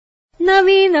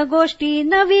नवीन गोष्टी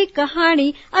नवी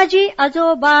कहाणी आजी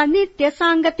आजोबा नित्य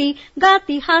सांगती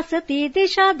गाती हसती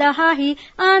दिशा दहाही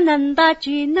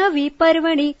आनंदाची नवी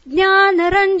पर्वणी ज्ञान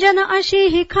रंजन अशी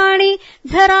ही खाणी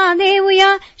झरा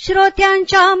नेऊया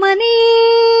श्रोत्यांच्या मनी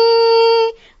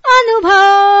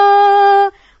अनुभव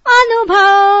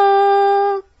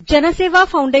अनुभव. जनसेवा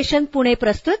फाउंडेशन पुणे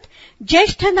प्रस्तुत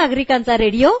ज्येष्ठ नागरिकांचा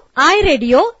रेडिओ आय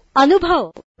रेडिओ अनुभव.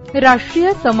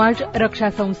 राष्ट्रीय समाज रक्षा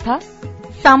संस्था,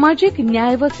 सामाजिक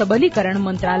न्याय व सबलीकरण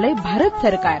मंत्रालय, भारत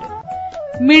सरकार,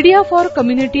 मीडिया फॉर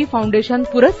कम्युनिटी फाउंडेशन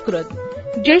पुरस्कृत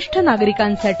ज्येष्ठ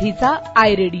नागरिकांसाठीचा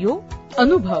आय रेडिओ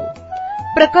अनुभव.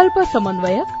 प्रकल्प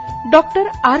समन्वयक डॉक्टर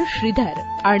आर श्रीधर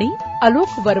आणि आलोक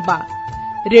वर्बा.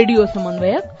 रेडिओ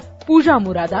समन्वयक पूजा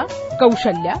मुरादा,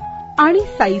 कौशल्या आणि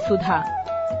साई सुधा.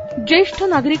 ज्येष्ठ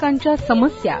नागरिकांच्या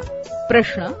समस्या,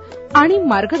 प्रश्न आणि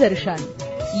मार्गदर्शन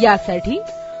यासाठी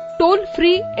टोल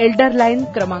फ्री एल्डर लाईन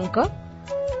क्रमांक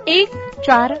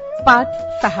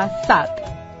 14567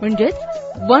 म्हणजेच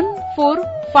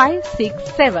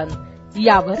 14567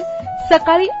 यावर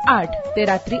सकाळी 8 ते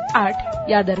रात्री 8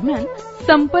 या दरम्यान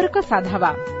संपर्क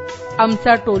साधावा.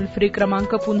 आमचा टोल फ्री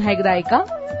क्रमांक पुन्हा एकदा ऐका.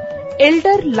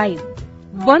 एल्डर लाईन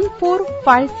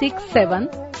 14567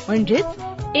 म्हणजेच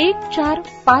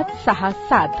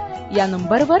 14567 या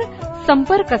नंबरवर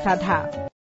संपर्क साधा.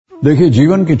 देखिए,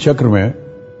 जीवन के चक्र में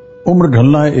उम्र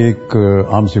ढलना एक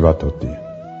आम सी बात होती है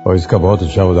और इसका बहुत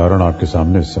अच्छा उदाहरण आपके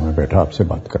सामने इस समय बैठा आपसे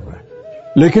बात कर रहा है.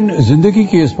 लेकिन जिंदगी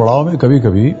के इस पड़ाव में कभी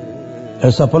कभी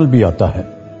ऐसा पल भी आता है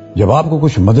जब आपको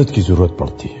कुछ मदद की जरूरत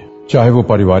पड़ती है, चाहे वो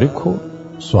पारिवारिक हो,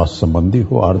 स्वास्थ्य संबंधी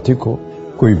हो, आर्थिक हो,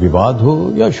 कोई विवाद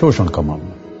हो या शोषण का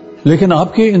मामला. लेकिन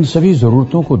आपके इन सभी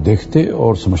जरूरतों को देखते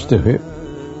और समझते हुए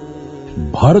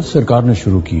भारत सरकार ने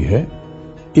शुरू की है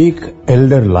एक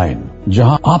एल्डर लाइन,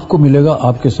 जहां आपको मिलेगा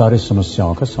आपके सारे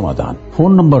समस्याओं का समाधान.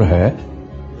 फोन नंबर है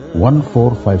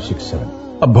 14567.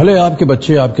 अब भले आपके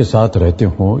बच्चे आपके साथ रहते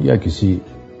हों या किसी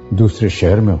दूसरे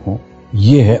शहर में हों,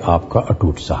 ये है आपका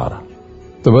अटूट सहारा.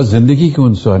 तो बस जिंदगी के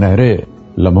उन सुनहरे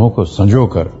लम्हों को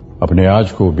संजोकर अपने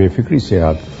आज को बेफिक्री से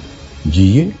आप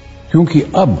जिए, क्योंकि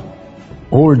अब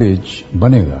ओल्ड एज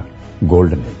बनेगा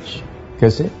गोल्डन एज.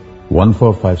 कैसे?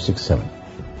 14567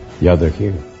 याद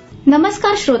रखिएगा.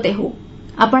 नमस्कार श्रोते हो,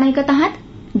 आपण ऐकत आहात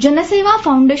जनसेवा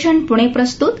फाउंडेशन पुणे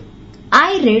प्रस्तुत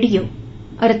आय रेडिओ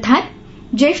अर्थात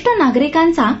ज्येष्ठ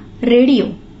नागरिकांचा रेडिओ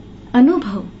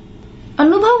अनुभव.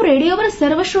 अनुभव रेडिओवर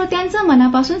सर्व श्रोत्यांचं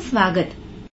मनापासून स्वागत.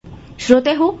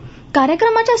 श्रोते हो,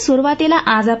 कार्यक्रमाच्या सुरुवातीला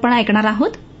आज आपण ऐकणार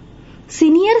आहोत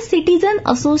senior citizen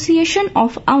association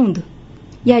of Aundh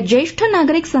या ज्येष्ठ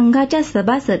नागरिक संघाच्या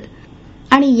सभासद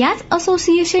आणि याच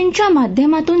असोसिएशनच्या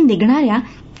माध्यमातून निघणाऱ्या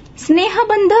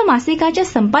स्नेहबंध मासिकाच्या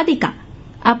संपादिका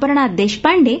अपर्णा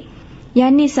देशपांडे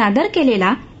यांनी सादर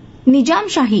केलेला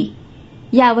निजामशाही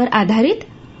यावर आधारित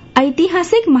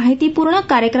ऐतिहासिक माहितीपूर्ण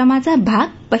कार्यक्रमाचा भाग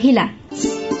पहिला.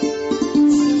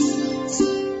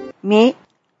 मी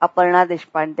Aparna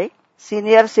Deshpande,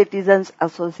 senior citizens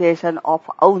association of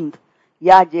Aundh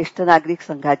या ज्येष्ठ नागरिक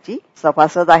संघाची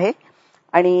सभासद आहे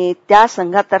आणि त्या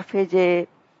संघातर्फे जे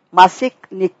मासिक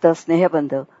निघतं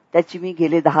स्नेहबंध त्याची मी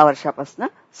गेले 10 वर्षापासून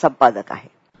संपादक आहे.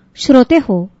 श्रोते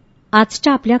हो,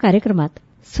 आजच्या आपल्या कार्यक्रमात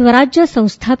स्वराज्य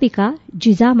संस्थापिका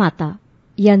जिजामाता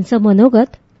यांचं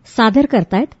मनोगत सादर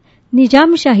करतायत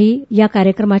निजामशाही या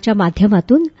कार्यक्रमाच्या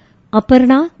माध्यमातून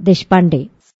अपर्णा देशपांडे.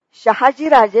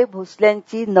 शहाजीराजे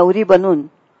भोसल्यांची नवरी बनून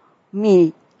मी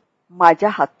माझ्या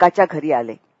हक्काच्या घरी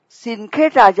आले.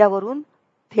 सिंदखेड राजावरून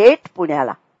थेट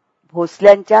पुण्याला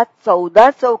भोसल्यांच्या 14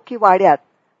 चौकी वाड्यात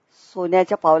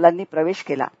सोन्याच्या पावलांनी प्रवेश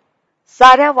केला.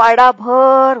 साऱ्या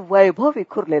वाडाभर वैभव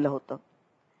विखुरलेलं होतं.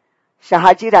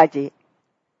 शहाजीराजे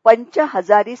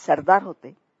पंचहजारी सरदार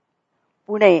होते.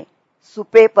 पुणे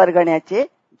सुपे परगण्याचे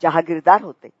जहागीरदार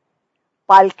होते.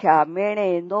 पालख्या,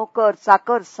 मेणे, नोकर,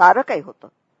 चाकर सारं काही होतं.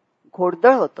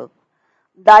 घोडदळ होतं.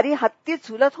 दारी हत्ती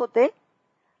झुलत होते.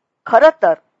 खरं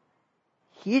तर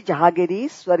ही जहागिरी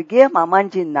स्वर्गीय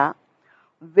मामांजींना,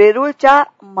 वेरूळच्या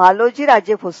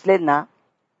मालोजीराजे भोसलेंना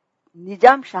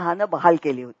निजामशहानं बहाल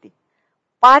केली होती.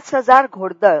 5000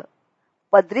 घोडदळ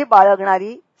पदरी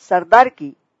बाळगणारी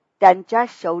सरदारकी त्यांच्या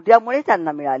शौर्यामुळे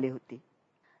त्यांना मिळाली होती.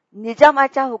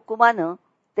 निजामाच्या हुकुमानं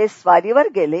ते स्वारीवर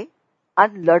गेले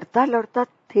आणि लढता लढता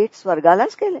थेट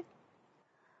स्वर्गालाच गेले.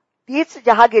 तीच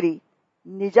जहागिरी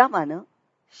निजामानं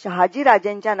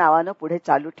शहाजीराजेंच्या नावानं पुढे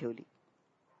चालू ठेवली.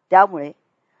 त्यामुळे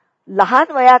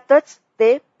लहान वयातच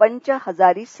ते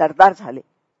पंचहजारी सरदार झाले.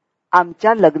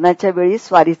 आमच्या लग्नाच्या वेळी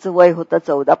स्वारीचं वय होतं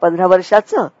 14-15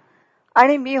 वर्षाचं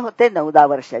आणि मी होते 9-10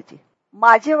 वर्षाची.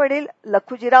 माझे वडील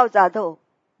लखुजीराव जाधव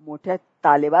मोठ्या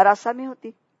तालेबार आसामी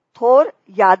होती. थोर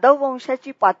यादव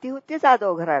वंशाची पाती होती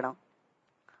जाधव घराणं.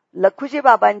 लखुजी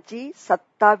बाबांची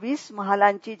 27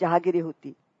 महालांची जहागिरी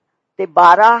होती. ते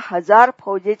 12,000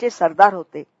 फौजेचे सरदार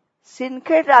होते.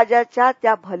 सिंदखेड राजाच्या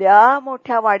त्या भल्या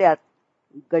मोठ्या वाड्यात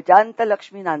गजांत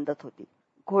लक्ष्मी नांदत होती.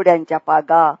 घोड्यांच्या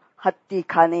पागा,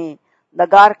 हत्तीखाने,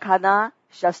 नगारखाना,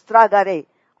 शस्त्रागारे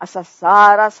असा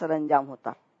सारा सरंजाम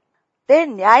होता. ते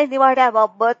न्याय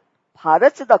निवाड्याबाबत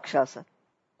फारच दक्ष असत.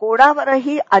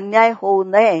 कोणावरही अन्याय होऊ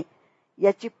नये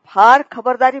याची फार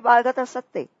खबरदारी बाळगत असत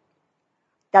ते.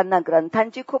 त्यांना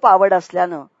ग्रंथांची खूप आवड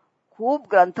असल्यानं खूप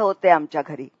ग्रंथ होते आमच्या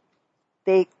घरी.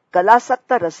 ते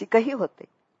कलासक्त रसिकही होते.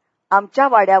 आमच्या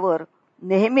वाड्यावर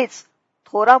नेहमीच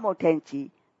थोरा मोठ्यांची,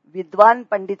 विद्वान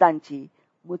पंडितांची,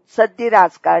 मुत्सद्दी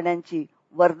राजकारण्यांची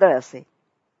वर्दळ असे.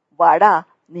 वाडा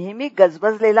नेहमी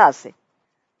गजबजलेला असे.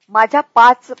 माझ्या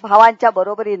 5 भावांच्या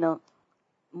बरोबरीनं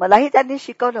मलाही त्यांनी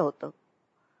शिकवलं होतं.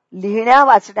 लिहिण्या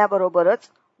वाचण्याबरोबरच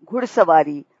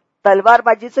घुडसवारी,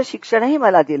 तलवारबाजीचं शिक्षणही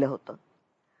मला दिलं होतं.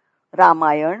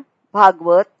 रामायण,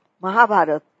 भागवत,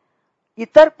 महाभारत,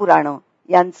 इतर पुराणं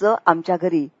यांचं आमच्या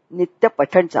घरी नित्य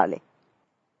पठण चाले.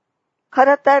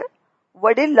 खरं तर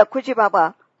वडील लखुजी बाबा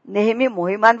नेहमी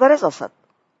मोहिमांवरच असत.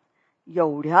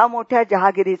 एवढ्या मोठ्या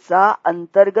जहागिरीचा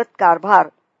अंतर्गत कारभार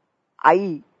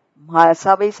आई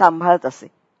म्हाळसाबाई सांभाळत असे.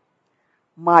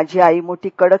 माझी आई मोठी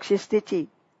कडक शिस्तीची,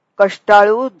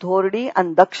 कष्टाळू, धोरणी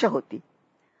आणि दक्ष होती.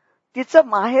 तिचं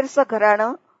माहेरचं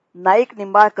घराणं नाईक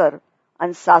निंबाळकर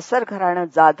आणि सासर घराणं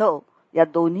जाधव या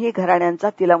दोन्ही घराण्यांचा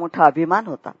तिला मोठा अभिमान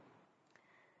होता.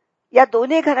 या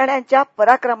दोन्ही घराण्यांच्या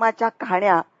पराक्रमाच्या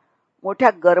कहाण्या मोठ्या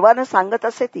गर्वानं सांगत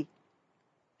असे ती.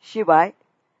 शिवाय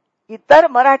इतर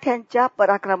मराठ्यांच्या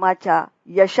पराक्रमाच्या,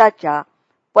 यशाच्या,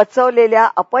 पचवलेल्या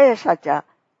अपयशाच्या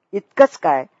इतकंच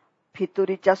काय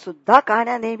फितुरीच्या सुद्धा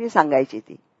कहाण्या नेहमी सांगायची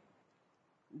ती.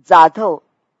 जाधव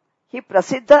ही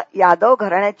प्रसिद्ध यादव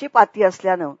घराण्याची पाती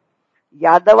असल्यानं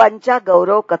यादवांच्या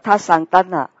गौरव कथा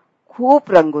सांगताना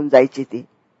खूप रंगून जायची ती.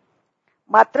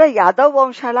 मात्र यादव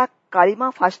वंशाला काळीमा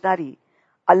फासणारी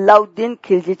अल्लाउद्दीन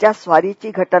खिलजीच्या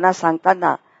स्वारीची घटना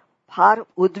सांगताना फार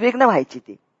उद्विग्न व्हायची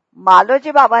ती.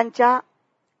 मालोजी बाबांच्या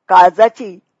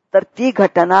काळजाची तर ती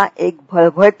घटना एक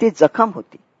भळभळती जखम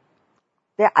होती.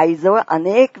 ते आईजवळ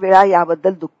अनेक वेळा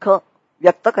याबद्दल दुःख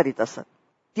व्यक्त करीत असत.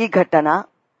 ती घटना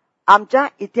आमच्या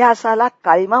इतिहासाला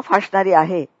काळीमा फासणारी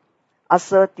आहे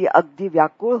असं ती अगदी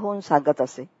व्याकुळ होऊन सांगत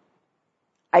असे.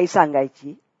 आई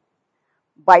सांगायची,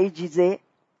 बाई जिजे,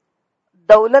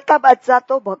 दौलताबादचा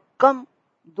तो भक्कम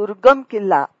दुर्गम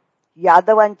किल्ला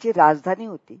यादवांची राजधानी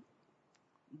होती.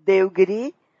 देवगिरी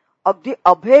अगदी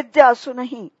अभेद्य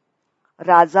असूनही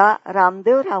राजा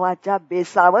रामदेवरावाच्या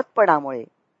बेसावतपणामुळे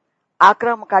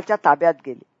आक्रमकाच्या ताब्यात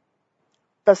गेले.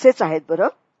 तसेच आहेत बरं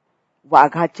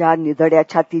वाघाच्या निधड्या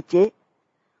छातीचे,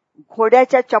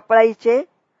 घोड्याच्या चपळाईचे,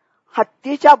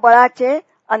 हत्तीच्या बळाचे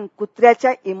आणि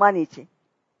कुत्र्याच्या इमानीचे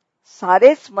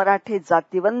सारेच मराठे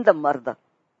जातिवंत मर्द,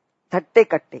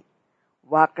 थट्टेकट्टे,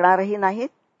 वाकणारही नाहीत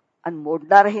आणि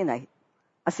मोडणारही नाहीत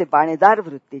असे बाणेदार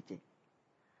वृत्तीचे.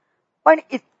 पण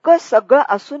इतकं सगळं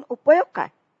असून उपयोग काय?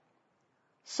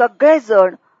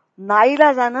 सगळेजण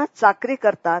नाईलाजानं चाकरी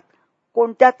करतात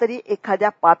कोणत्या तरी एखाद्या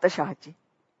पातशहाची.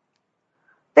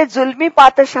 ते जुलमी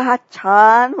पातशहा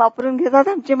छान वापरून घेतात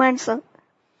आमची माणसं.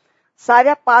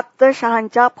 साऱ्या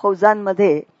पातशहांच्या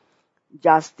फौजांमध्ये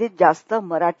जास्तीत जास्त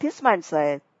मराठीच माणसं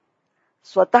आहेत.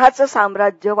 स्वतःचं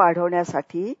साम्राज्य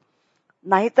वाढवण्यासाठी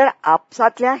नाहीतर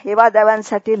आपसातल्या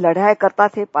हेवादेवांसाठी लढाया करतात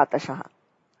हे पातशहा.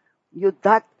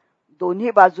 युद्धात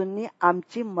दोन्ही बाजूंनी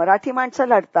आमची मराठी माणसं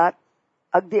लढतात.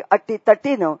 अगदी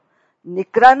अटीतटीनं,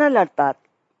 निकरानं लढतात.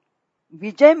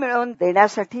 विजय मिळवून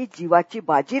देण्यासाठी जीवाची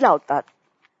बाजी लावतात.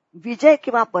 विजय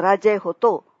किंवा पराजय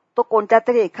होतो तो कोणत्या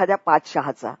तरी एखाद्या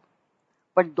पातशहाचा.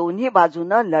 पण दोन्ही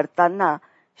बाजूनं लढताना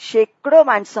शेकडो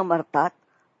माणसं मरतात.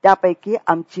 त्यापैकी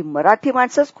आमची मराठी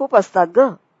माणसंच खूप असतात ग.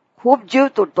 खूप जीव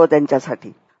तुटतो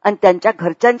त्यांच्यासाठी आणि त्यांच्या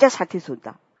घरच्यांच्यासाठी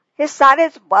सुद्धा. हे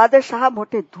सारेच बादशहा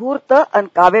मोठे धूर्त आणि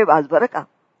कावेबाज बरं का.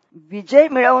 विजय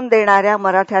मिळवून देणाऱ्या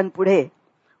मराठ्यांपुढे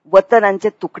वतनांचे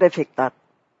तुकडे फेकतात.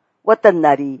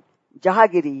 वतनदारी,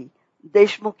 जहागिरी,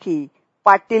 देशमुखी,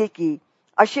 पाटीलकी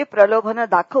अशी प्रलोभनं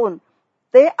दाखवून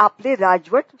ते आपली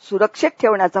राजवट सुरक्षित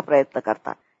ठेवण्याचा प्रयत्न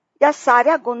करतात. या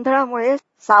साऱ्या गोंधळामुळे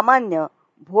सामान्य,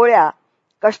 भोळ्या,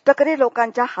 कष्टकरी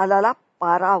लोकांच्या हालाला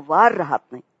पारावार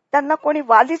राहत नाही. त्यांना कोणी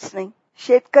वालीच नाही.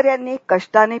 शेतकऱ्यांनी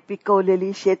कष्टाने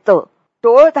पिकवलेली शेतं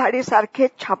टोळधाडीसारखे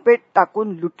छापे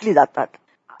टाकून लुटली जातात.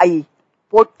 आई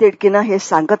पोटतिडकीनं हे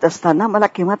सांगत असताना मला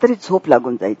केव्हा तरी झोप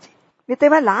लागून जायची. मी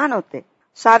तेव्हा लहान होते.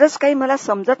 सारंच काही मला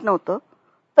समजत नव्हतं.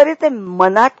 तरी ते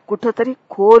मनात कुठंतरी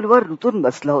खोलवर रुतून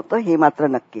बसलं होतं हे मात्र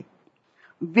नक्की.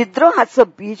 विद्रोहाचं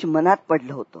बीज मनात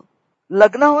पडलं होतं.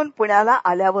 लग्न होऊन पुण्याला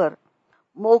आल्यावर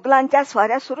मोगलांच्या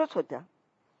स्वाऱ्या सुरूच होत्या,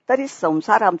 तरी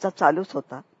संसार आमचा चालूच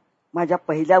होता. माझ्या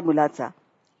पहिल्या मुलाचा,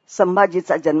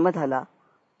 संभाजीचा जन्म झाला.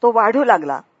 तो वाढू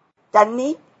लागला.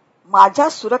 त्यांनी माझ्या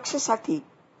सुरक्षेसाठी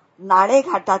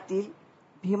नाणेघाटातील,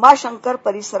 भीमाशंकर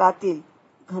परिसरातील,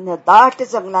 घनदाट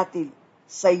जंगलातील,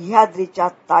 सह्याद्रीच्या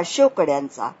ताशीव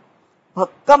कड्यांचा,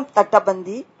 भक्कम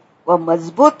तटबंदी व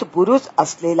मजबूत बुरुज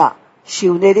असलेला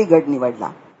शिवनेरी गड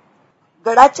निवडला.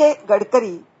 गडाचे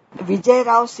गडकरी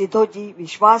विजयराव सिधोजी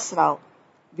विश्वासराव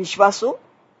विश्वासू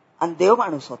आणि देव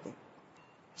माणूस होते.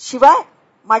 शिवाय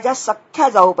माझ्या सख्ख्या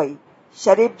जाऊबाई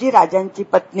शरीफजी राजांची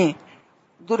पत्नी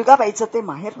दुर्गाबाईचं ते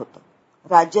माहेर होतं.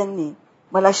 राजांनी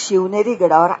मला शिवनेरी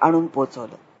गडावर आणून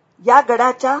पोहोचवलं. या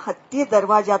गडाच्या हत्ती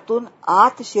दरवाजातून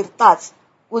आत शिरताच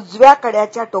उजव्या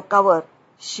कड्याच्या टोकावर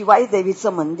शिवाई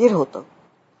देवीचं मंदिर होतं.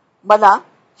 मला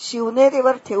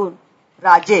शिवनेरीवर ठेवून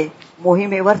राजे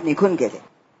मोहिमेवर निघून गेले.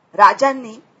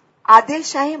 राजांनी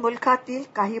आदिलशाही मुलखातील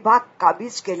काही भाग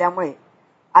काबीज केल्यामुळे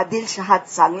आदिलशहा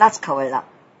चांगलाच खवळला.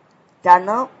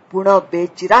 त्यानं पुणे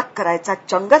बेचिराग करायचा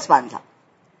चंगच बांधला.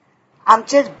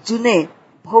 आमचे जुने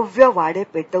भव्य वाडे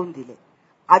पेटवून दिले.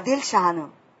 आदिलशहानं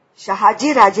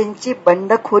शहाजी राजेंची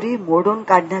बंडखोरी मोडून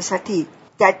काढण्यासाठी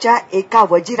त्याच्या एका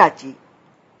वजीराची,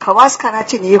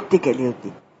 खवासखानाची नियुक्ती केली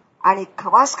होती आणि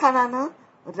खवासखानानं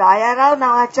रायाराव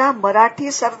नावाच्या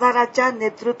मराठी सरदाराच्या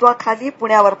नेतृत्वाखाली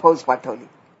पुण्यावर फौज पाठवली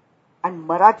आणि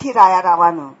मराठी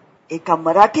रायारावानं एका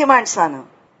मराठी माणसानं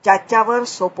त्याच्यावर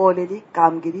सोपवलेली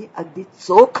कामगिरी अगदी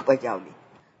चोख बजावली.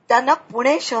 त्यानं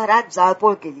पुणे शहरात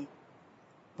जाळपोळ केली.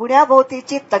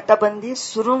 पुण्याभोवतीची तटबंदी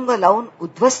सुरुंग लावून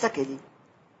उद्ध्वस्त केली.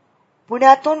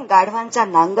 पुण्यातून गाढवांचा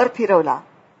नांगर फिरवला.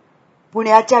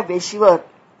 पुण्याच्या वेशीवर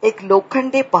एक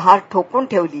लोखंडी पहार ठोकून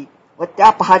ठेवली व त्या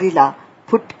पहारीला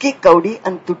फुटकी कवडी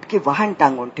आणि तुटकी वाहन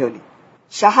टांगून ठेवली.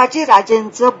 शहाजी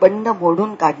राजेंचं बंड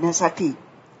मोडून काढण्यासाठी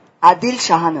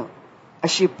आदिलशहानं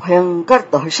अशी भयंकर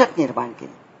दहशत निर्माण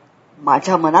केली.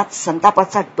 माझ्या मनात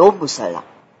संतापाचा डोंब उसळला.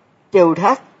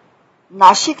 तेवढ्यात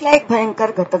नाशिकला एक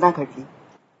भयंकर घटना घडली.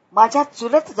 माझ्या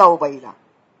चुलत जाऊबाईला,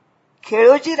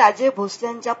 खेळोजी राजे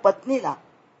भोसल्यांच्या पत्नीला,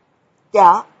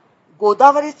 त्या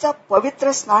गोदावरीचं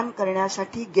पवित्र स्नान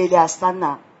करण्यासाठी गेल्या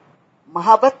असताना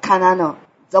महाबत खानानं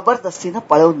जबरदस्तीनं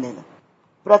पळवून नेलं.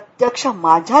 प्रत्यक्ष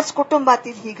माझ्याच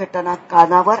कुटुंबातील ही घटना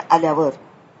कानावर आल्यावर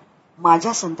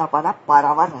माझ्या संतापाला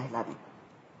पारावार राहिला नाही.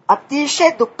 अतिशय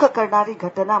दुःख करणारी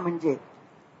घटना म्हणजे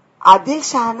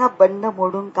आदिलशहानं बंड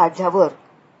मोडून काढल्यावर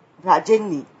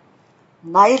राजेंनी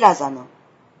नाईलाजानं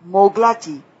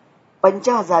मोगलाची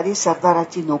 50,000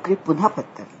 सरदाराची नोकरी पुन्हा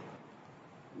पत्करली.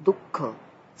 दुःख,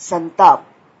 संताप,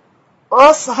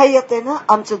 असहाय्यतेनं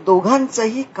आमचं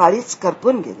दोघांचंही काळीच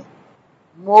करपून गेलं.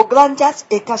 मोगलांच्याच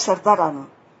एका सरदारानं,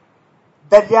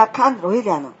 दर्याखान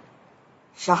रोहिल्यानं,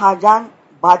 शहाजहान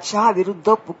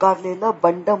बादशहाविरुद्ध पुकारलेलं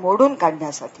बंड मोडून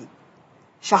काढण्यासाठी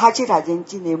शहाजी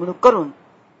राजेंची नेमणूक करून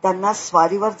त्यांना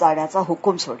स्वारीवर जाण्याचा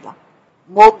हुकूम सोडला.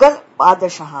 मोगल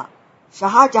बादशहा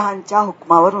शहाजहानच्या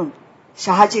हुकमावरून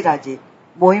शहाजी राजे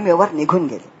मोहिमेवर निघून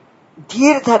गेले.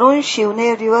 धीर धरून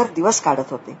शिवनेरीवर दिवस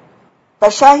काढत होते.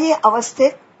 तशाही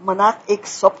अवस्थेत मनात एक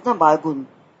स्वप्न बाळगून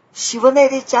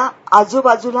शिवनेरीच्या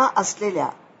आजूबाजूला असलेल्या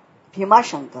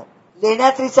भीमाशंकर,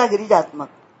 लेण्याद्रीचा गिरिजात्मक,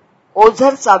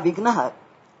 ओझरचा विघ्नहर,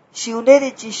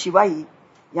 शिवनेरीची शिवाई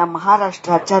या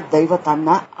महाराष्ट्राच्या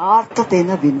दैवतांना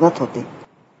आर्ततेनं विनवत होते.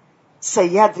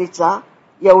 सह्याद्रीचा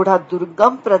एवढा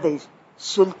दुर्गम प्रदेश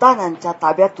सुलतानांच्या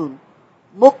ताब्यातून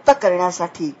मुक्त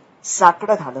करण्यासाठी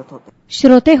साकडं घालत होते.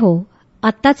 श्रोते हो,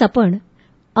 आत्ताच आपण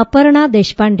अपर्णा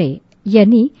देशपांडे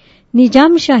यांनी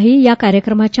निजामशाही या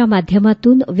कार्यक्रमाच्या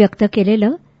माध्यमातून व्यक्त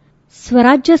केलेलं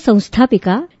स्वराज्य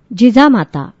संस्थापिका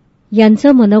जिजामाता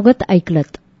यांचं मनोगत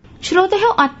ऐकलत. श्रोते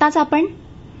हो, आत्ताच आपण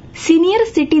senior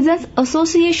citizens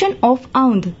association of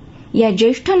Aundh या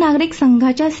ज्येष्ठ नागरिक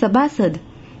संघाच्या सभासद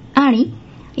आणि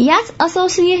याच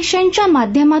असोसिएशनच्या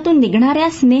माध्यमातून निघणाऱ्या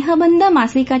स्नेहबंध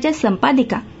मासिकाच्या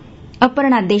संपादिका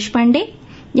अपर्णा देशपांडे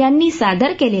यांनी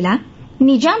सादर केलेला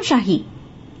निजामशाही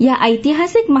या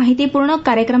ऐतिहासिक माहितीपूर्ण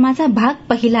कार्यक्रमाचा भाग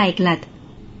पहिला ऐकलात.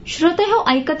 श्रोते हो,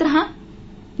 ऐकत रहा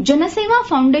जनसेवा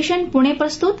फाउंडेशन पुणे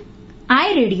प्रस्तुत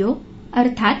आय रेडिओ,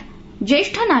 अर्थात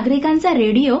ज्येष्ठ नागरिकांचा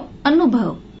रेडिओ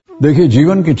अनुभव. देखिए,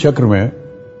 जीवन के चक्र में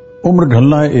उम्र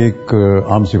ढलना एक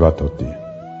आम सी बात होती है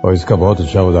और इसका बहुत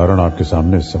अच्छा उदाहरण आपके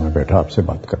सामने इस समय बैठा आपसे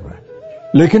बात कर रहा है.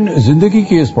 लेकिन जिंदगी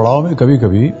के इस पड़ाव में कभी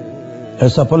कभी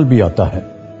ऐसा पल भी आता है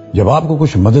जब आपको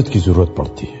कुछ मदद की जरूरत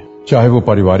पड़ती है, चाहे वो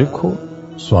पारिवारिक हो,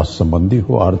 स्वास्थ्य संबंधी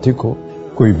हो, आर्थिक हो,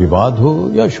 कोई विवाद हो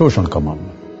या शोषण का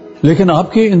मामला. लेकिन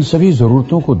आपके इन सभी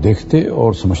जरूरतों को देखते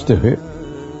और समझते हुए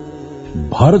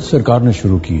भारत सरकार ने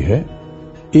शुरू की है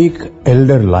एक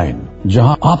एल्डर लाइन,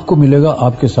 जहां आपको मिलेगा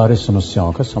आपके सारे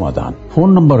समस्याओं का समाधान।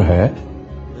 फोन नंबर है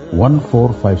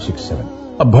 14567।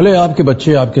 अब भले आपके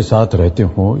बच्चे आपके साथ रहते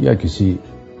हो या किसी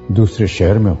दूसरे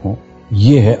शहर में हो,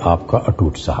 ये है आपका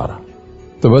अटूट सहारा।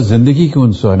 तो बस जिंदगी के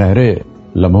उन सुनहरे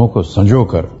लम्हों को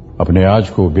संजोकर अपने आज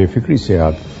को बेफिक्री से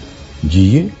आप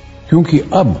जिए, क्योंकि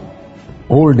अब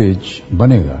ओल्ड एज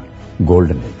बनेगा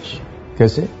गोल्डन एज।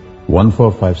 कैसे?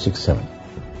 14567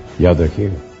 याद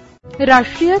रखिएगा।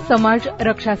 राष्ट्रीय समाज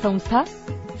रक्षा संस्था,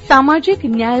 सामाजिक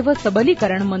न्याय व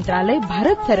सबलीकरण मंत्रालय,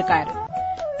 भारत सरकार,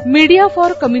 मीडिया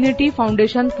फॉर कम्युनिटी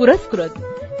फाउंडेशन पुरस्कृत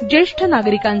ज्येष्ठ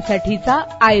नागरिकांसाठीचा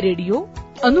आय रेडिओ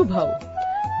अनुभव,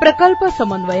 प्रकल्प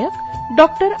समन्वयक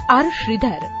डॉक्टर आर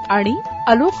श्रीधर आणि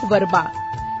आलोक वर्मा,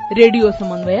 रेडिओ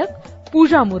समन्वयक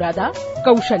पूजा मुरादा,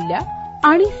 कौशल्या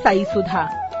आणि साई सुधा।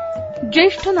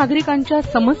 ज्येष्ठ नागरिकांच्या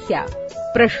समस्या,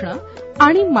 प्रश्न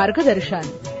आणि मार्गदर्शन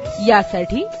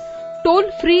यासाठी टोल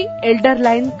फ्री एल्डर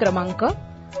लाईन क्रमांक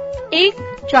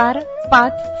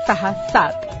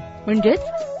 14567 म्हणजेच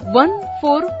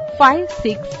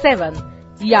 14567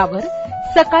 यावर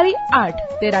सकाळी 8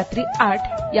 ते रात्री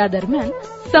 8 या दरम्यान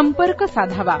संपर्क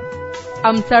साधावा।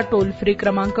 आमचा टोल फ्री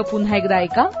क्रमांक पुन्हा एकदा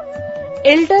ऐका,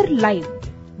 एल्डर लाईन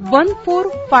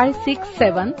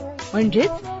 14567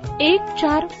 म्हणजेच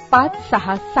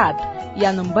 14567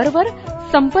 या नंबरवर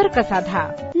संपर्क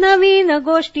साधा। नवीन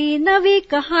गोष्टी, नवी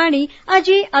कहाणी,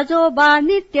 आजी आजोबा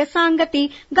नित्य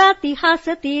सांगती, गाती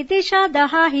हासती दिशा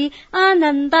दहाही,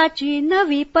 आनंदाची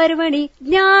नवी पर्वणी,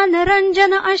 ज्ञान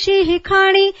रंजन अशी ही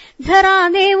खाणी, झरा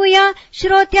नेऊया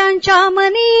श्रोत्यांच्या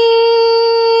मनी,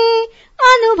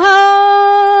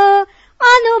 अनुभव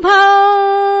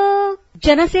अनुभव।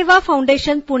 जनसेवा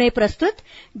फाउंडेशन पुणे प्रस्तुत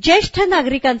ज्येष्ठ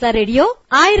नागरिकांचा रेडिओ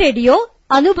आय रेडिओ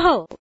अनुभव।